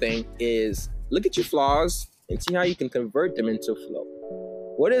important thing is look at your flaws and see how you can convert them into flow.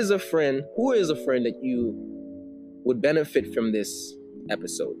 Who is a friend that you would benefit from this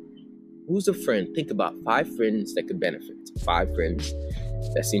episode? Who's a friend? Think about 5 friends that could benefit. 5 friends.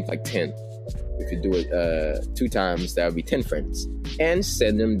 That seems like 10. If you do it 2 times, that would be 10 friends. And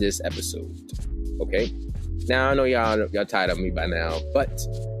send them this episode. Okay? Now, I know y'all tired of me by now, but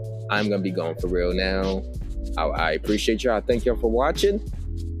I'm going to be going for real now. I appreciate y'all. Thank y'all for watching.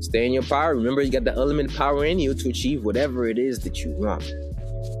 Stay in your power. Remember, you got the unlimited power in you to achieve whatever it is that you want.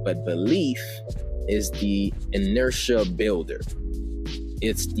 But belief is the inertia builder.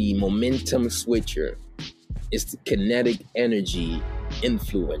 It's the momentum switcher. It's the kinetic energy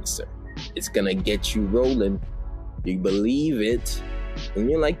influencer. It's going to get you rolling. You believe it. And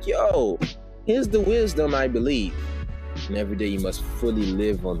you're like, yo, here's the wisdom I believe. And every day you must fully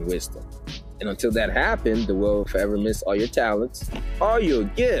live on wisdom. And until that happens, the world will forever miss all your talents, all your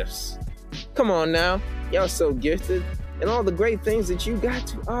gifts. Come on now. Y'all so gifted. And all the great things that you got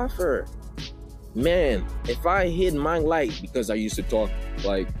to offer. Man, if I hid my light because I used to talk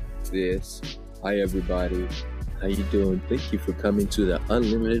like this. Hi, everybody. How you doing? Thank you for coming to the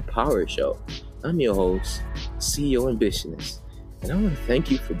Unlimited Power Show. I'm your host, CEO Ambitionist. And I want to thank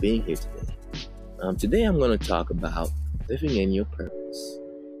you for being here today. Today I'm going to talk about living in your purpose.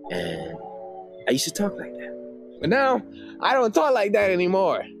 And I used to talk like that. But now, I don't talk like that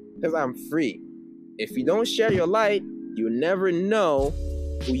anymore. Because I'm free. If you don't share your light, you'll never know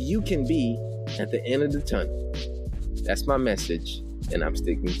who you can be at the end of the tunnel. That's my message, and I'm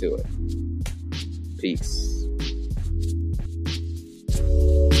sticking to it. Peace.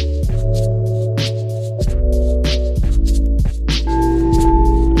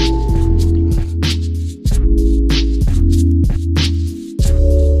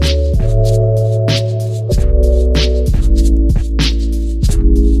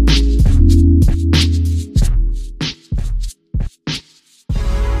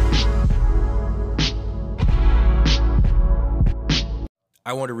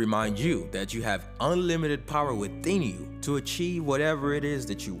 I want to remind you that you have unlimited power within you to achieve whatever it is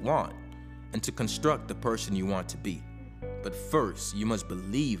that you want and to construct the person you want to be. But first, you must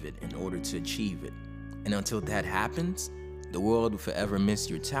believe it in order to achieve it. And until that happens, the world will forever miss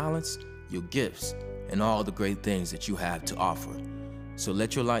your talents, your gifts, and all the great things that you have to offer. So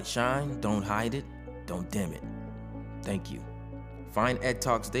let your light shine, don't hide it, don't dim it. Thank you. Find Ed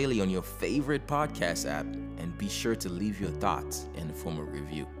Talks Daily on your favorite podcast app and be sure to leave your thoughts in the form of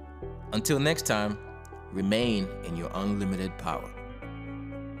review. Until next time, remain in your unlimited power.